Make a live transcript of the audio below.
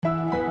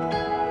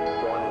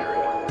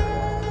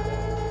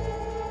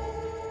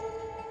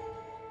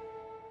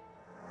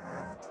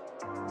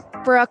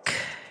Brooke,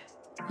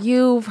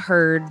 you've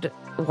heard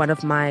one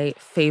of my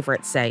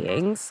favorite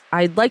sayings.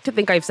 I'd like to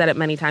think I've said it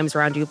many times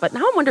around you, but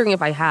now I'm wondering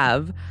if I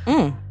have.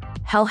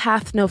 Hell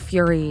hath no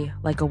fury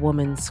like a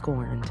woman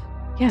scorned.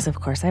 Yes, of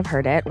course, I've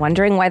heard it.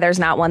 Wondering why there's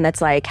not one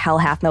that's like, hell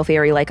hath no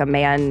fury like a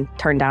man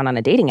turned down on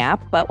a dating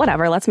app. But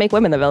whatever, let's make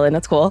women the villain.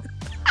 It's cool.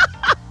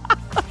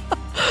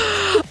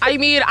 I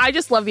mean, I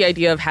just love the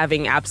idea of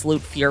having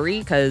absolute fury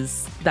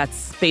because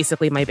that's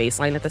basically my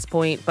baseline at this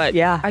point. But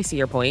yeah, I see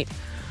your point.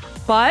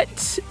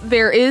 But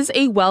there is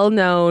a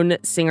well-known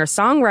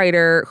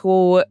singer-songwriter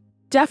who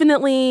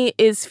definitely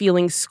is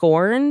feeling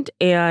scorned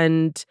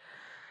and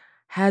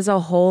has a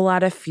whole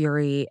lot of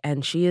fury,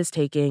 and she is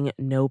taking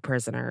no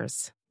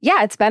prisoners.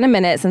 Yeah, it's been a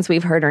minute since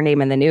we've heard her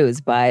name in the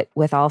news, but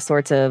with all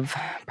sorts of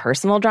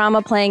personal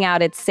drama playing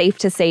out, it's safe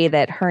to say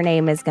that her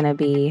name is going to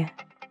be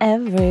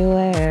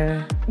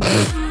everywhere.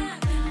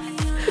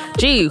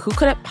 Gee, who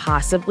could it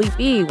possibly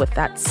be with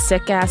that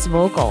sick-ass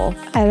vocal?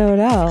 I don't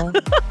know.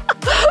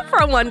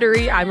 From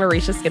Wondery, I'm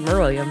Marisha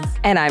Skidmore-Williams.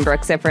 And I'm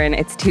Brooke Siffrin.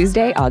 It's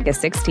Tuesday,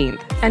 August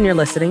 16th. And you're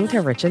listening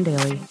to Rich and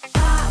Daily.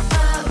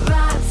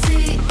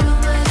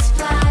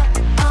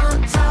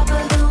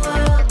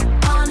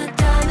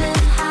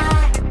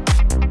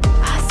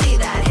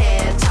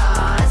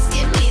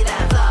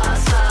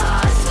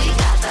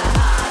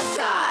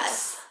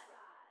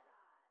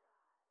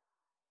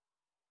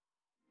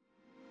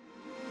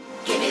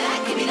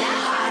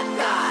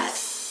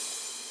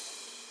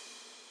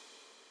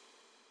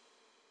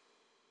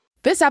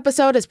 This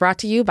episode is brought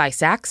to you by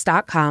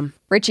Saks.com.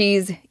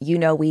 Richies, you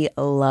know we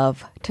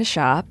love to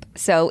shop,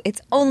 so it's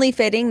only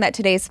fitting that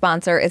today's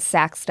sponsor is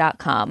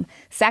Saks.com.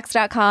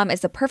 Saks.com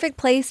is the perfect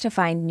place to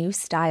find new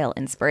style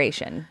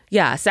inspiration.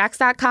 Yeah,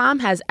 Saks.com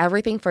has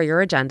everything for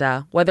your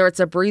agenda, whether it's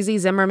a breezy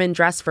Zimmermann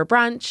dress for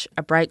brunch,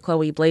 a bright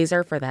Chloe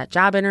blazer for that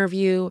job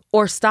interview,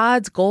 or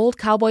Staud's gold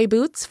cowboy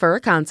boots for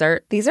a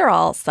concert. These are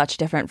all such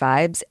different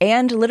vibes,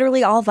 and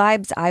literally all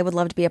vibes I would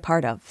love to be a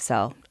part of,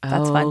 so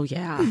that's fun. Oh,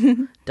 yeah,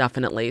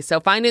 definitely. So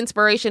find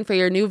inspiration for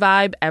your new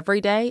vibe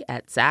every day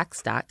at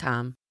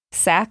Saks.com.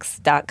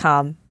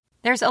 Saks.com.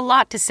 There's a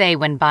lot to say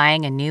when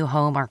buying a new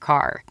home or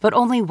car, but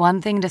only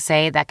one thing to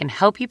say that can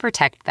help you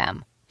protect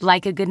them.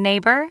 Like a good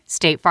neighbor,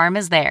 State Farm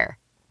is there.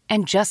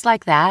 And just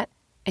like that,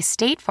 a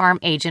State Farm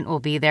agent will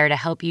be there to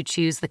help you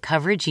choose the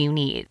coverage you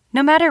need,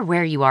 no matter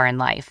where you are in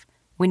life.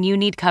 When you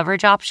need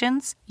coverage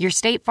options, your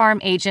State Farm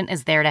agent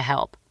is there to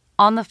help,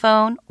 on the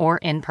phone or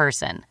in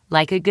person.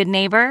 Like a good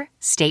neighbor,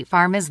 State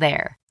Farm is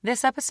there.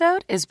 This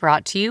episode is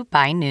brought to you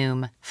by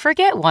Noom.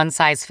 Forget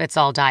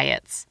one-size-fits-all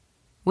diets.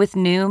 With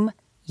Noom,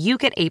 you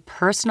get a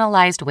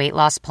personalized weight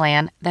loss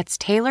plan that's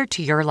tailored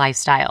to your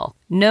lifestyle.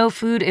 No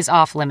food is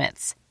off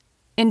limits.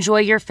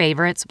 Enjoy your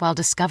favorites while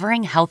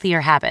discovering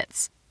healthier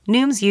habits.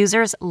 Noom's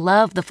users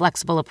love the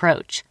flexible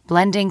approach,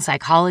 blending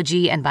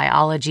psychology and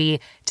biology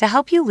to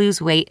help you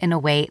lose weight in a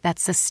way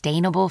that's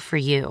sustainable for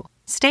you.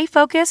 Stay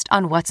focused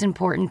on what's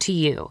important to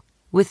you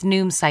with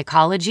Noom's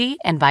psychology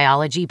and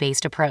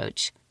biology-based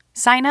approach.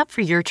 Sign up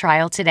for your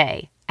trial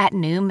today at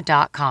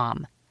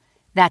Noom.com.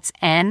 That's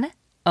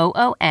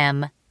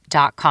Noom.com.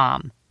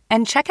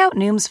 And check out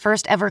Noom's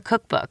first ever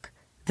cookbook,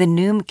 The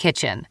Noom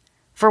Kitchen,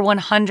 for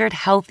 100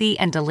 healthy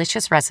and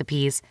delicious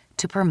recipes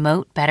to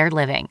promote better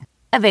living.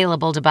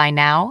 Available to buy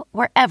now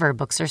wherever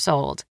books are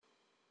sold.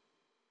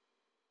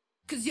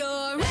 'Cause you're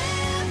everywhere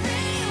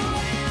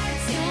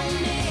to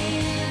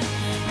me,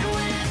 and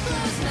when I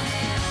close my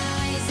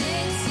eyes,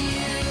 it's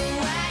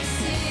you I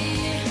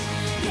see.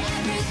 You're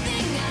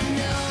everything I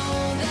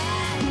know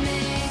that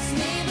makes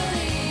me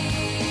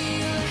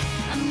believe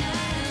I'm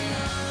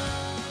not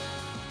alone.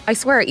 I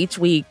swear each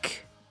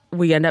week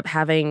we end up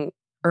having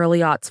early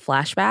aughts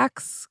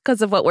flashbacks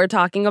because of what we're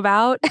talking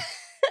about.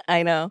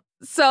 I know.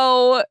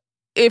 So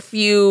if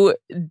you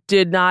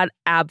did not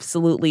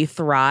absolutely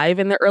thrive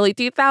in the early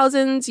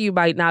 2000s, you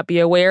might not be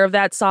aware of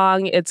that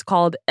song. It's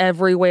called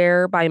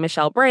Everywhere by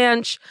Michelle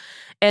Branch.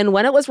 And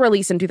when it was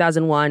released in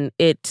 2001,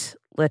 it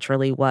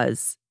literally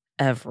was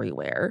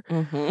everywhere.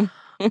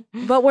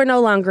 But we're no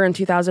longer in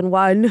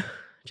 2001.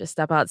 Just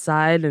step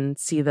outside and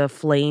see the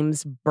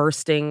flames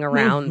bursting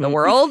around the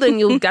world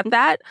and you'll get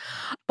that.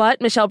 But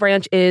Michelle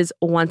Branch is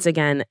once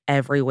again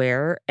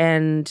everywhere,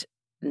 and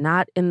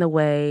not in the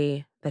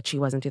way that she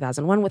was in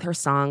 2001 with her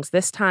songs.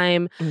 This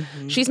time,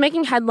 she's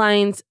making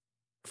headlines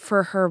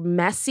for her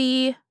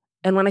messy,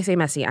 and when I say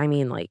messy, I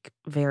mean like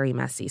very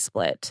messy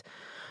split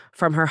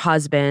from her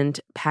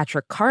husband,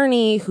 Patrick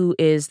Carney, who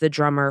is the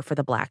drummer for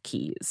the Black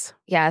Keys.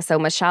 Yeah, so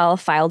Michelle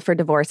filed for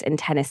divorce in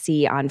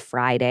Tennessee on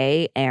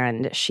Friday,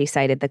 and she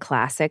cited the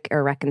classic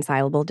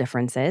irreconcilable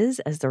differences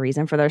as the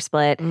reason for their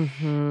split.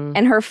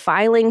 And her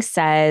filing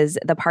says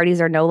the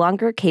parties are no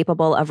longer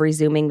capable of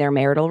resuming their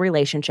marital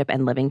relationship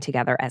and living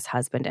together as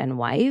husband and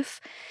wife.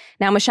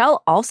 Now,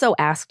 Michelle also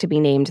asked to be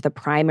named the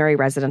primary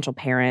residential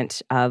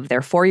parent of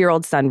their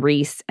 4-year-old son,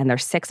 Reese, and their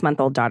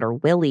 6-month-old daughter,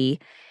 Willie.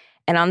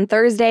 And on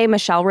Thursday,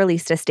 Michelle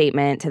released a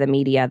statement to the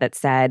media that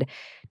said,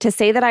 "To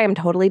say that I am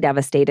totally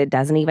devastated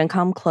doesn't even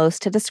come close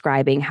to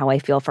describing how I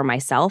feel for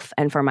myself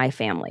and for my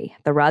family.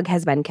 The rug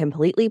has been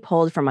completely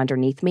pulled from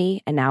underneath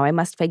me, and now I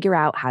must figure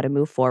out how to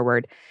move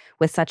forward.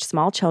 With such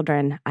small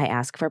children, I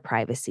ask for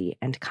privacy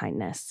and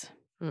kindness."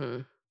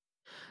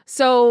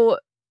 So,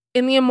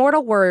 in the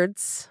immortal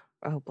words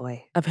Oh,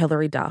 boy. of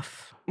Hillary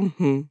Duff,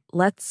 Mm-hmm.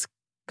 let's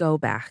go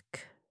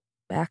back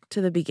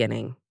to the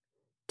beginning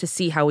to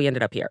see how we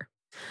ended up here.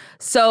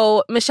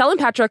 So Michelle and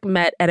Patrick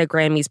met at a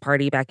Grammys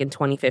party back in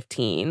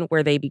 2015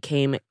 where they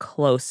became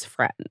close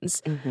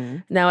friends. Mm-hmm.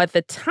 Now, at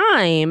the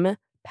time,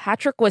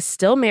 Patrick was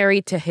still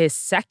married to his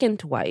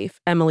second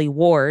wife, Emily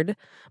Ward,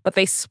 but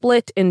they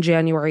split in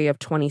January of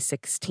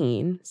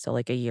 2016, so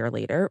like a year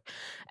later.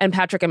 And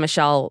Patrick and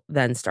Michelle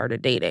then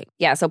started dating.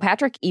 Yeah, so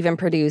Patrick even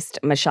produced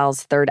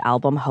Michelle's third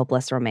album,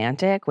 Hopeless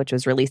Romantic, which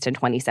was released in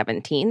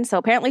 2017. So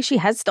apparently she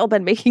has still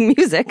been making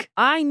music.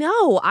 I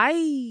know.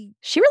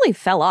 She really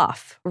fell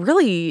off.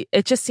 Really,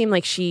 it just seemed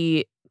like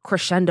she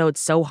crescendoed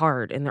so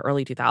hard in the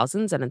early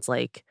 2000s, and it's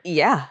like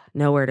Yeah.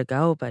 nowhere to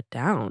go but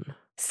down.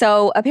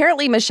 So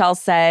apparently Michelle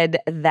said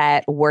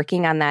that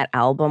working on that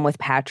album with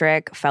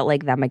Patrick felt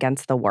like them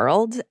against the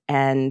world.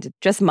 And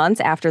just months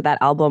after that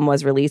album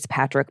was released,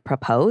 Patrick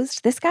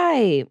proposed. This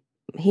guy,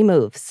 he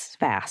moves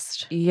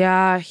fast.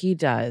 Yeah, he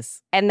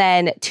does. And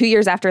then 2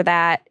 years after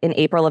that, in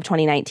April of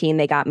 2019,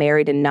 they got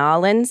married in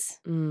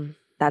Nolens.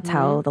 That's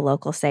how the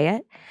locals say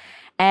it.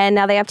 And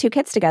now they have 2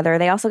 kids together.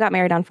 They also got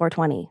married on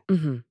 420.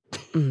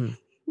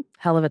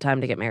 Hell of a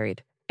time to get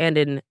married. And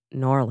in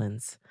New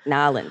Orleans.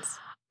 Nolens.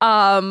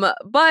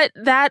 But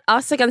that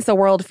us against the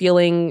world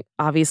feeling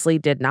obviously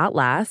did not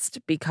last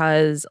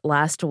because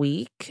last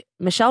week,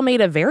 Michelle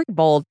made a very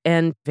bold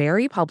and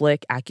very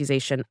public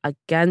accusation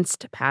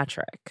against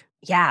Patrick.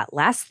 Yeah,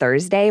 last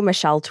Thursday,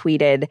 Michelle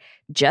tweeted,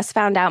 "Just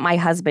found out my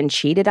husband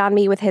cheated on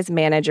me with his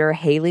manager,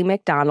 Haley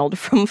McDonald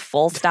from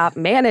Full Stop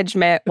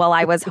Management while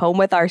I was home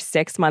with our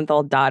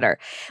 6-month-old daughter."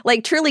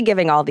 Like, truly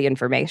giving all the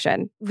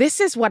information. This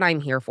is what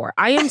I'm here for.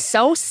 I am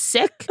so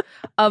sick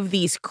of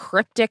these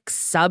cryptic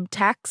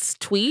subtext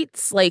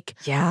tweets. Like,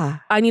 Yeah.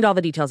 I need all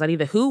the details. I need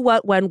the who,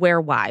 what, when,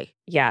 where, why.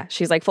 Yeah,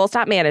 she's like Full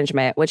Stop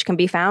Management, which can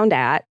be found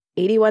at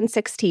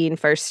 8116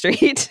 First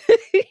Street.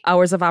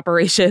 Hours of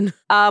operation.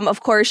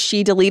 Of course,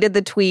 she deleted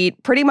the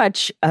tweet pretty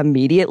much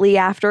immediately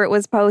after it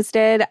was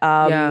posted.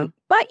 Yeah.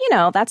 But, you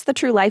know, that's the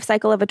true life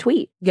cycle of a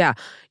tweet. Yeah.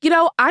 You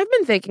know, I've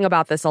been thinking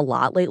about this a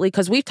lot lately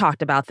because we've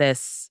talked about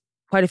this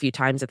quite a few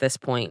times at this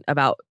point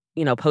about,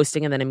 you know,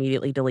 posting and then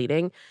immediately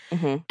deleting.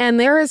 Mm-hmm. And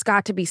there has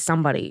got to be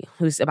somebody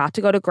who's about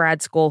to go to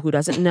grad school who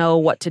doesn't know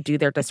what to do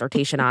their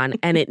dissertation on,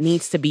 and it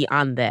needs to be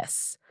on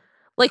this.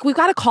 Like, we've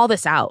got to call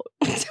this out.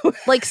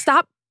 Like,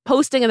 stop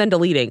posting and then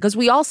deleting because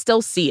we all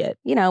still see it.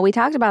 You know, we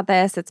talked about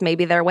this. It's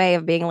maybe their way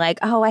of being like,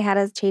 oh, I had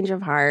a change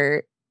of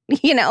heart,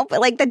 you know,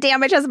 but like the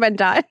damage has been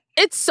done.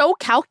 It's so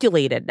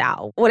calculated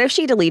now. What if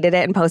she deleted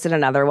it and posted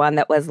another one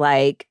that was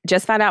like,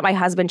 "Just found out my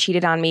husband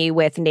cheated on me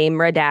with name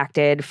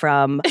redacted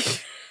from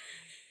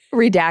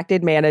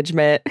Redacted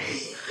Management."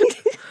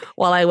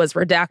 While I was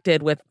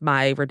redacted with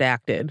my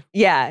redacted.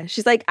 Yeah.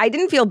 She's like, "I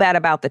didn't feel bad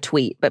about the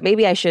tweet, but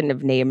maybe I shouldn't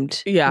have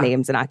named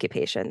names and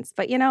occupations.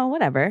 But, you know,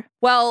 whatever."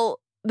 Well,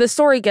 the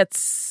story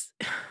gets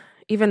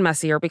even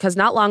messier because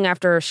not long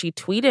after she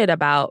tweeted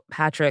about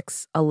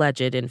Patrick's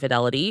alleged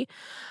infidelity,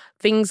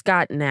 things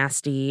got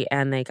nasty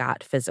and they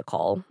got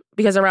physical.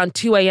 Because around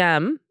 2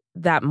 a.m.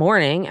 that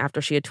morning,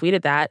 after she had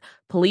tweeted that,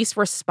 police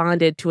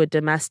responded to a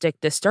domestic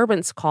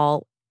disturbance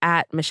call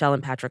at Michelle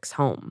and Patrick's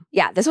home.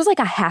 Yeah. This was like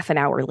a half an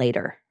hour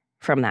later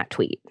from that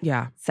tweet.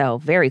 Yeah. So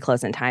very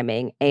close in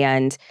timing.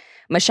 And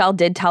Michelle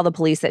did tell the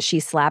police that she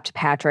slapped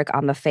Patrick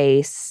on the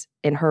face,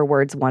 in her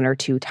words, 1 or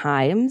 2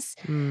 times.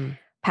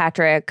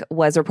 Patrick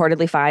was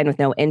reportedly fine with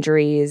no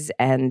injuries,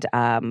 and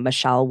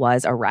Michelle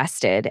was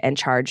arrested and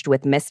charged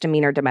with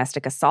misdemeanor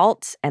domestic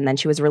assault. And then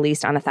she was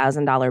released on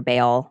 $1,000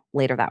 bail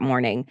later that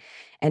morning.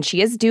 And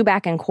she is due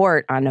back in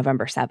court on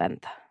November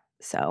 7th.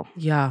 So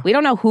yeah, we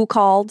don't know who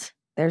called.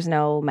 There's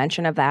no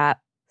mention of that.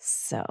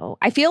 So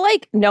I feel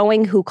like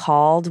knowing who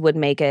called would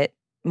make it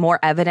more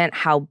evident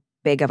how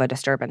big of a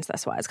disturbance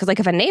this was. Because like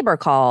if a neighbor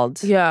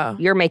called,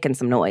 you're making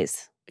some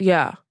noise.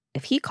 Yeah.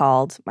 If he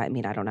called, I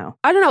mean, I don't know.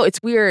 I don't know.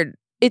 It's weird.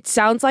 It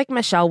sounds like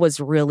Michelle was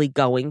really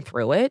going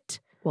through it.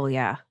 Well,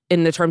 yeah.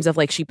 In the terms of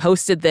like she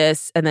posted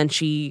this and then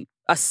she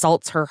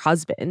assaults her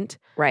husband.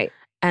 Right.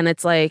 And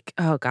it's like,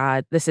 oh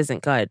God, this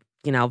isn't good.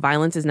 You know,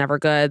 violence is never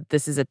good.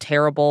 This is a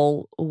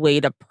terrible way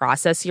to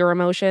process your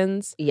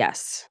emotions.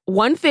 Yes.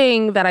 One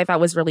thing that I thought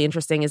was really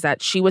interesting is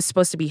that she was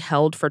supposed to be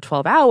held for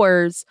 12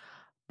 hours,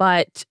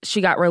 but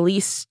she got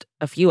released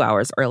a few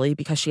hours early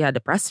because she had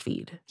to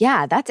breastfeed.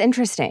 Yeah, that's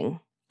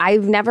interesting.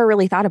 I've never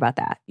really thought about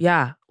that.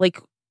 Yeah. Like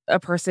a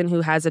person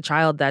who has a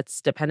child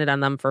that's dependent on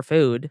them for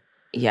food.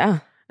 Yeah.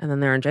 And then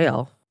they're in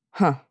jail.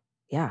 Huh.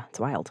 Yeah, it's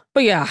wild.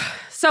 But yeah,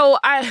 so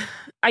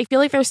I feel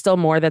like there's still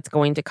more that's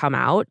going to come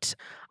out.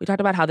 We talked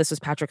about how this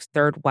was Patrick's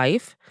third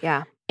wife.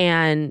 Yeah.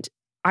 And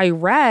I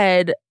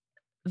read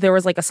there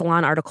was like a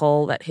Salon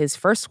article that his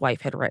first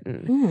wife had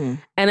written.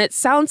 And it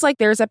sounds like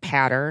there's a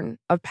pattern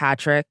of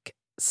Patrick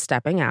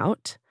stepping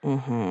out.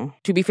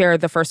 To be fair,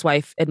 the first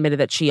wife admitted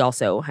that she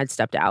also had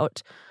stepped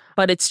out.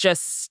 But it's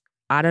just,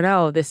 I don't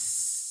know,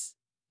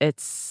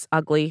 it's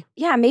ugly.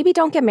 Yeah, maybe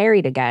don't get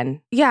married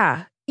again.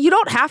 Yeah. You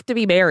don't have to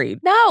be married.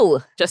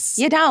 No, Just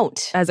you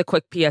don't. as a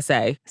quick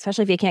PSA.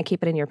 Especially if you can't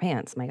keep it in your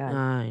pants. My God.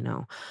 I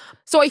know.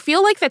 So I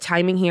feel like the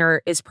timing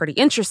here is pretty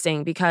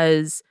interesting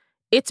because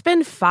it's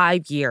been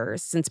 5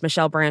 years since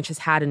Michelle Branch has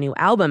had a new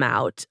album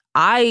out.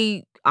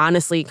 I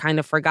honestly kind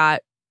of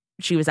forgot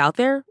she was out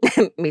there.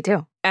 Me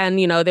too. And,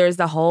 there's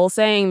the whole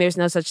saying there's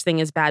no such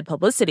thing as bad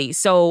publicity.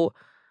 So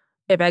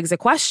it begs a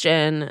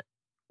question,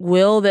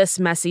 will this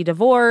messy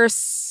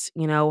divorce,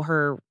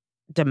 her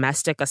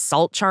domestic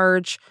assault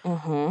charge,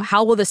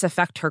 how will this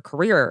affect her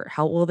career?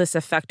 How will this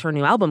affect her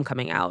new album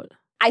coming out?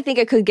 I think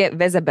it could get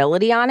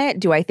visibility on it.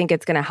 Do I think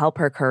it's going to help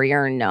her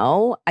career?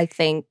 No. I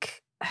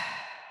think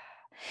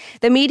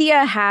the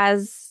media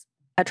has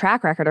a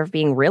track record of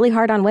being really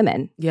hard on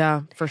women.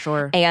 Yeah, for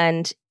sure.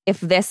 And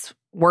if this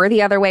were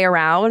the other way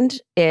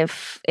around,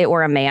 if it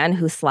were a man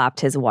who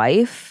slapped his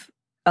wife,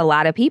 a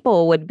lot of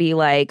people would be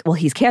like, well,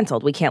 he's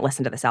canceled. We can't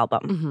listen to this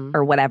album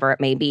or whatever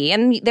it may be.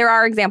 And there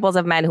are examples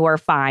of men who are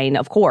fine,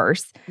 of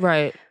course.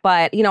 Right.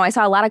 But, I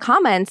saw a lot of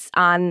comments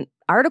on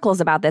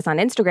articles about this on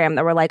Instagram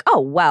that were like,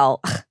 oh,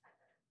 well,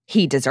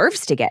 he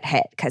deserves to get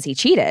hit because he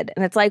cheated.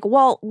 And it's like,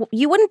 well,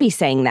 you wouldn't be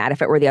saying that if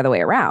it were the other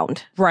way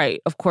around.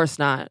 Right. Of course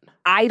not.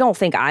 I don't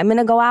think I'm going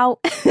to go out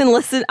and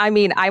listen. I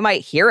mean, I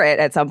might hear it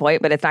at some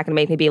point, but it's not going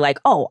to make me be like,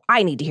 oh,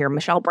 I need to hear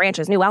Michelle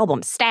Branch's new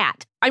album,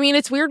 Stat. I mean,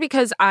 it's weird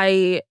because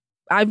I've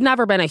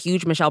never been a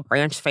huge Michelle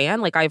Branch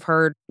fan. Like, I've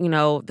heard,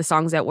 the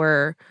songs that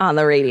were on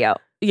the radio.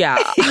 Yeah.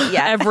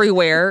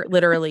 Everywhere,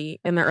 literally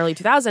in the early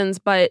 2000s.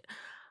 But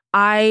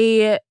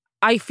I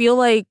feel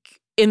like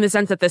in the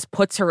sense that this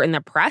puts her in the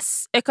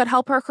press, it could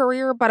help her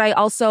career. But I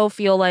also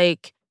feel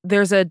like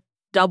there's a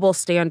double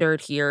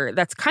standard here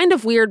that's kind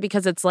of weird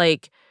because it's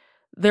like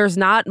there's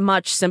not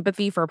much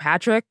sympathy for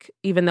Patrick,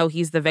 even though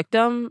he's the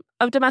victim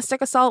of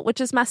domestic assault, which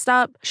is messed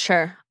up.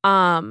 Sure.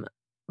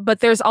 But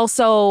there's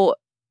also,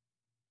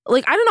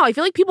 like, I don't know, I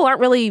feel like people aren't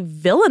really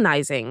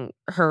villainizing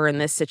her in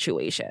this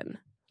situation.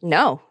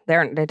 No,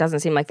 it doesn't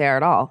seem like they are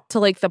at all. To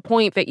like the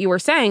point that you were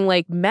saying,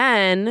 like,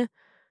 men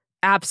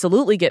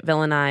absolutely get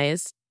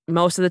villainized.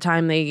 Most of the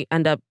time they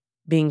end up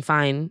being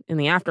fine in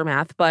the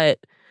aftermath, but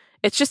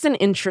it's just an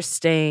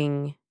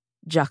interesting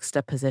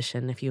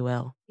juxtaposition, if you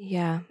will.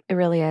 Yeah, it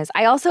really is.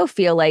 I also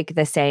feel like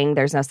the saying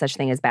there's no such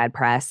thing as bad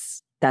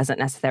press doesn't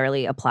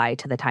necessarily apply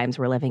to the times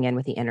we're living in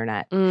with the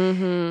internet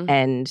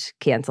and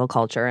cancel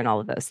culture and all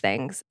of those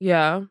things.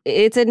 Yeah.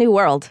 It's a new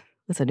world.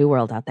 It's a new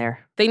world out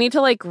there. They need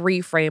to like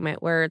reframe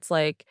it where it's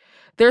like,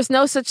 there's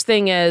no such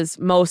thing as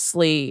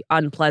mostly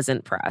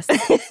unpleasant press.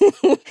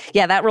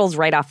 Yeah, that rolls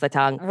right off the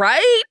tongue.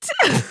 Right?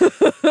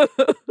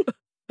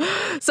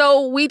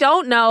 So we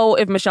don't know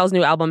if Michelle's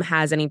new album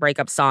has any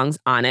breakup songs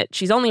on it.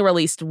 She's only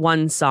released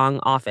one song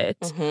off it.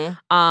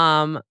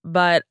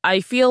 But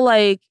I feel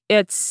like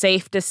it's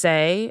safe to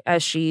say,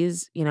 as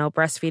she's,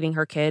 breastfeeding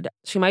her kid,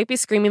 she might be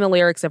screaming the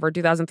lyrics of her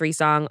 2003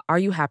 song, Are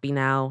You Happy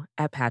Now?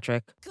 At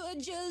Patrick.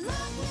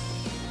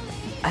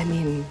 I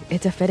mean,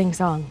 it's a fitting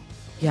song.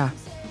 Yeah,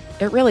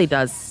 it really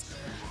does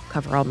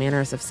cover all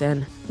manners of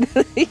sin.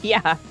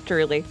 Yeah,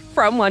 truly.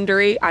 From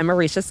Wondery, I'm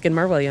Marisha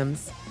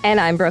Skidmore-Williams. And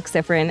I'm Brooke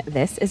Sifrin.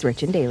 This is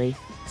Rich and Daily.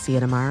 See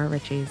you tomorrow,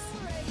 Richies.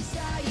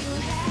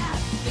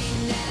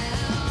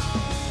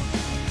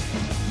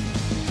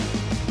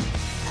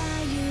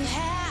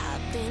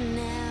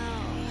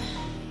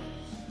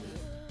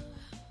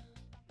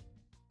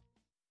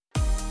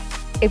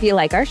 If you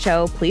like our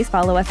show, please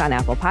follow us on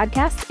Apple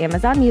Podcasts,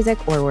 Amazon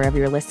Music, or wherever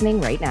you're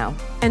listening right now.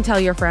 And tell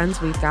your friends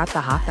we've got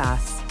the hot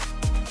goss.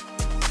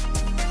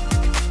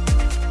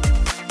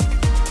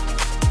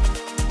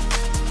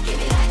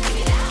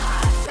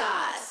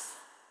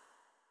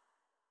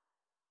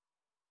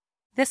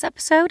 This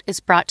episode is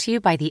brought to you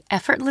by the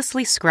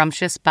effortlessly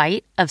scrumptious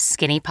bite of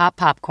Skinny Pop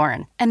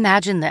Popcorn.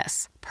 Imagine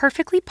this: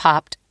 perfectly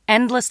popped,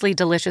 endlessly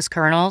delicious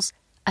kernels,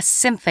 a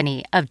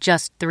symphony of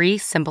just 3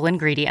 simple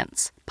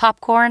ingredients: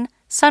 popcorn,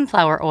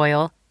 sunflower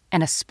oil,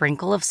 and a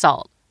sprinkle of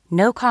salt.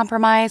 No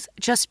compromise,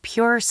 just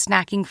pure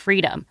snacking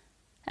freedom.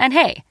 And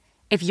hey,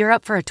 if you're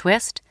up for a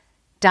twist,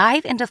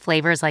 dive into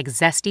flavors like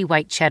zesty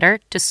white cheddar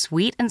to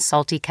sweet and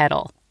salty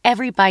kettle.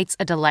 Every bite's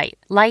a delight,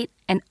 light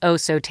and oh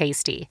so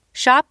tasty.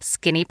 Shop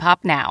Skinny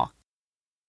Pop now.